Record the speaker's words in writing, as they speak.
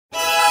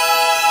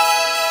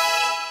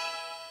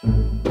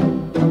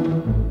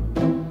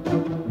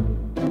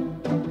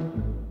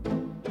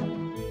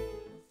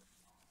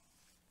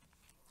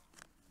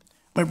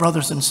My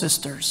brothers and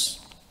sisters,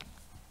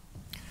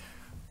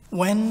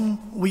 when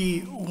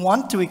we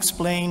want to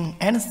explain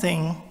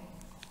anything,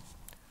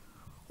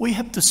 we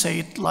have to say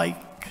it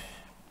like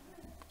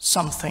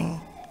something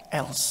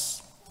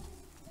else.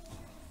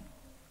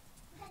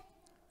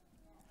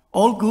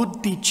 All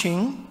good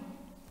teaching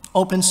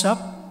opens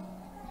up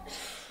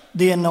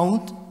the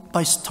unknown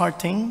by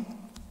starting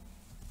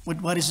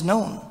with what is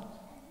known.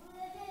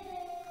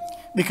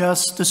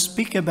 Because to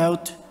speak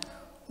about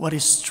what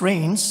is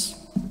strange,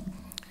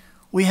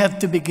 we have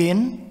to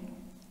begin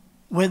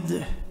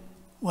with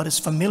what is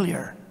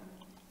familiar.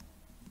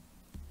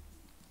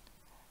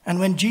 And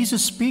when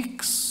Jesus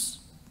speaks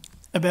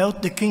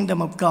about the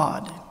kingdom of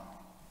God,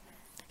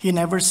 he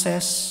never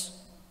says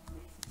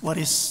what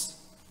it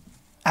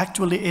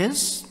actually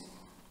is.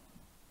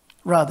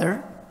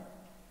 Rather,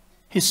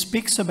 he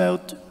speaks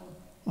about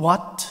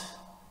what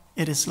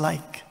it is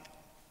like.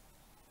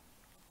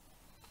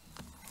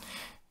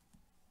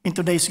 In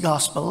today's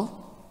gospel,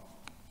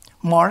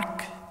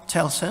 Mark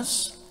tells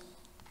us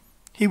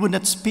he would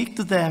not speak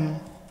to them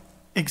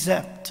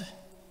except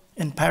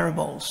in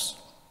parables.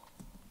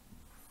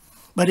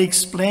 But he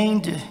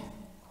explained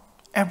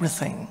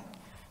everything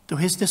to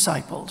his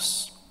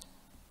disciples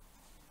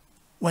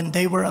when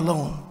they were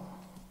alone.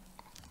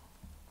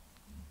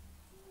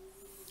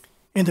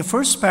 In the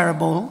first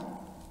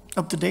parable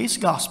of today's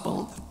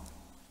gospel,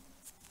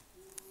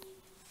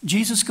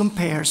 Jesus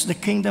compares the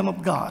kingdom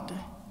of God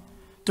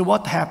to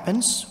what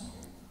happens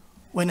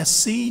when a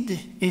seed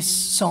is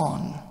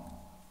sown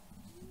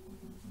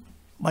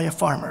by a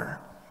farmer.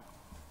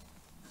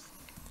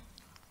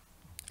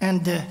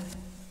 And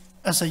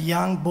as a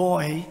young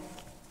boy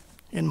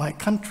in my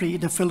country,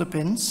 the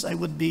Philippines, I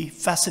would be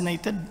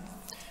fascinated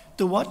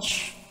to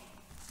watch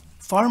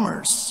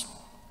farmers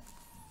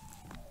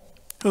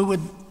who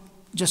would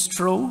just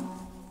throw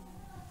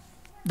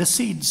the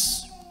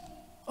seeds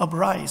of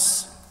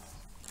rice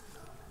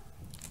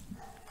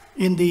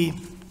in the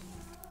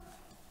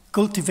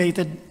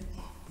cultivated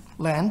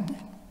land,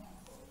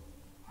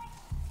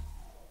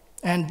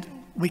 and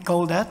we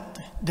call that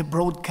the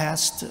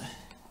broadcast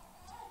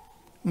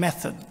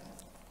method.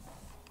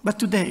 But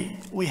today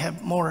we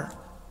have more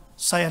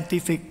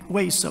scientific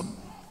ways of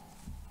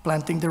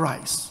planting the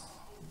rice.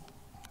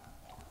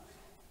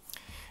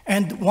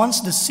 And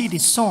once the seed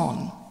is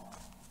sown,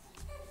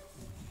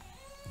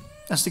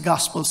 as the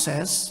gospel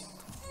says,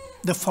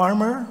 the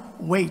farmer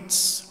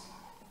waits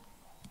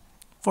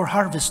for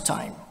harvest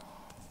time.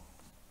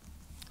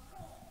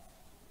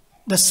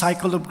 The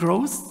cycle of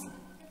growth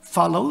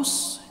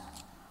follows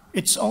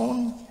its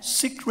own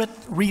secret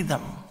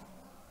rhythm.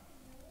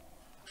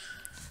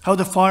 How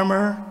the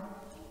farmer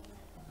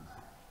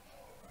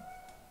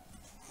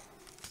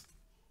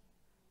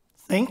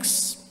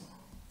thinks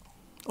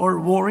or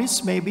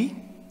worries maybe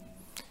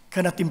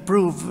cannot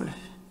improve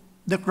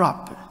the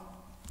crop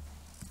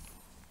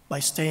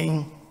by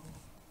staying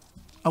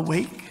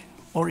awake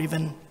or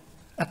even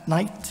at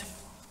night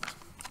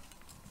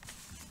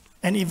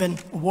and even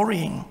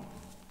worrying,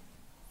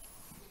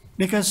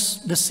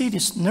 because the seed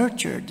is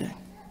nurtured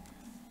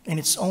in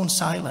its own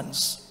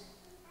silence.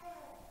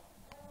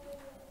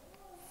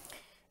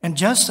 And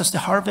just as the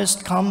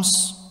harvest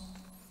comes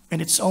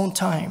in its own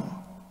time,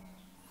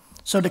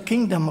 so the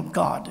kingdom of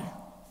God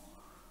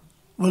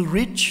will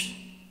reach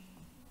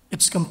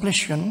its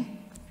completion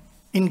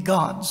in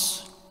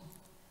God's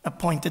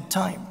appointed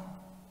time.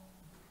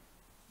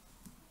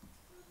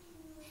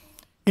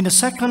 In the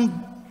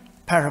second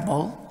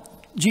parable,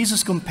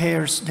 Jesus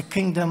compares the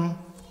kingdom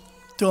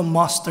to a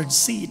mustard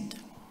seed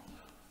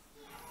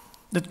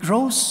that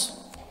grows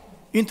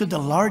into the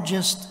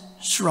largest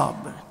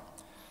shrub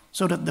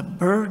so that the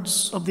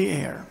birds of the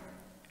air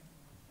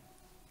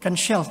can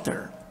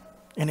shelter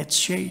in its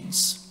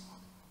shades.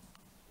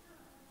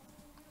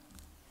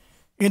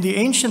 In the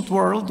ancient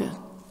world,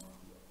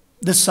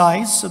 the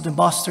size of the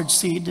mustard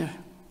seed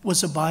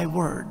was a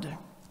byword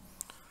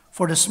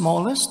for the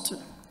smallest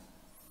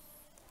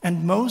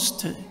and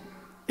most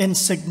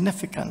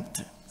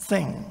insignificant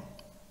thing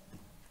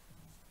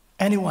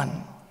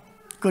anyone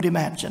could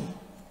imagine.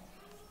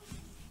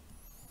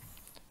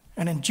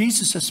 And in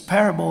Jesus'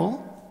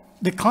 parable,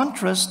 the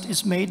contrast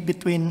is made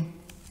between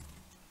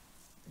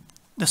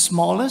the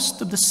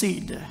smallest of the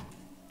seed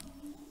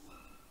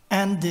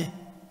and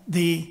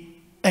the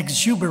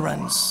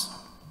exuberance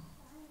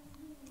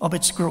of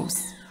its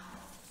growth.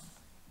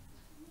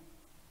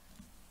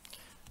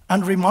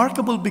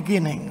 Unremarkable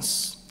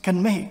beginnings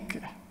can make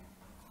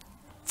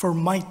for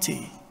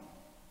mighty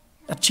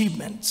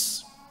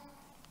achievements.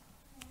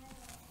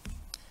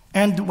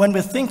 And when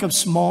we think of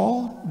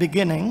small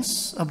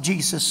beginnings of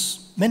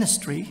Jesus'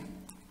 ministry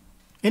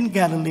in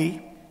Galilee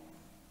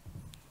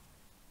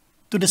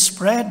to the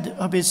spread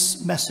of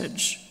his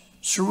message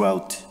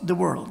throughout the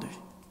world,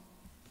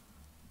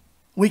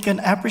 we can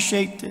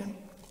appreciate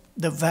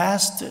the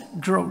vast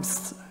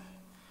growth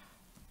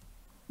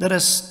that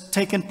has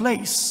taken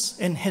place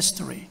in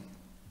history.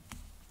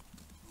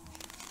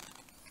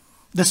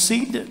 The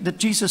seed that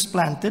Jesus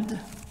planted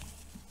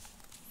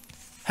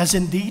has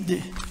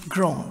indeed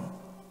grown.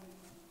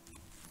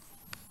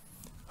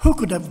 Who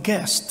could have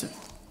guessed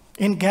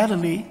in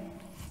Galilee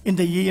in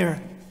the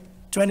year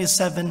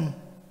 27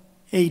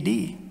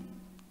 AD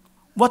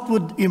what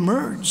would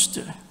emerge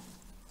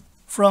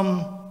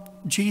from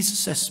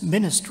Jesus'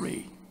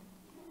 ministry?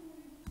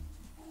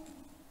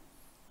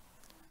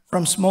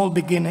 From small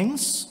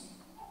beginnings,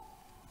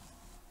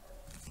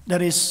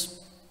 that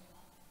is,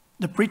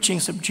 the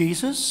preachings of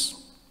Jesus,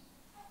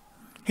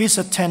 his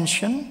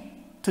attention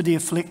to the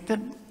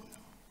afflicted,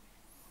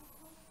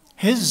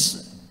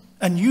 his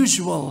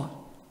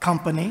unusual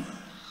company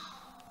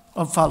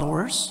of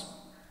followers,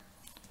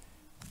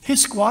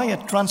 his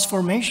quiet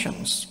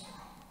transformations.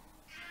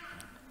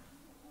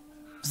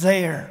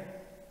 There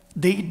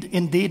did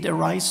indeed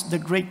arise the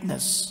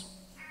greatness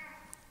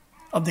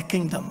of the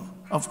kingdom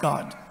of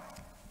God.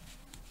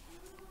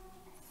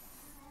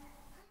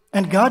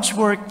 And God's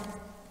work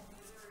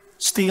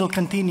still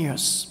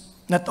continues,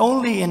 not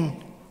only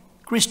in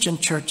Christian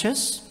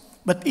churches,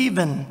 but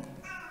even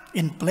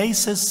in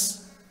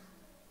places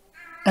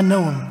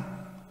unknown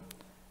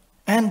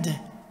and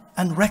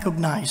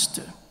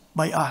unrecognized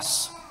by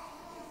us.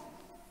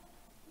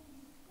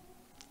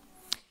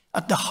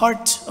 At the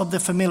heart of the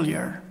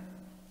familiar,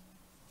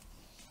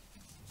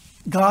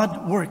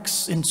 God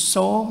works in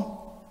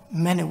so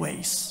many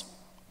ways.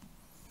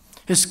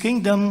 His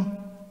kingdom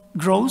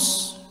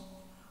grows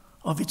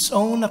of its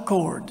own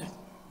accord.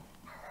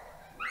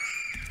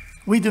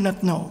 We do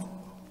not know.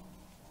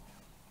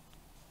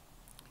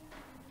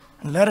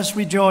 And let us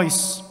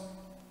rejoice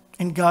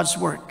in God's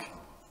work,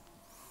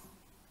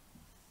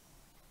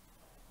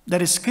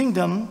 that his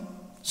kingdom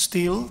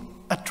still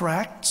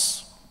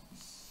attracts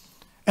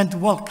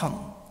and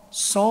welcomes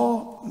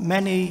so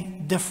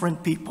many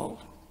different people.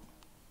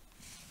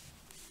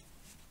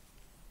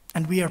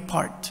 And we are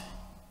part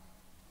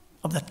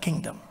of that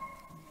kingdom.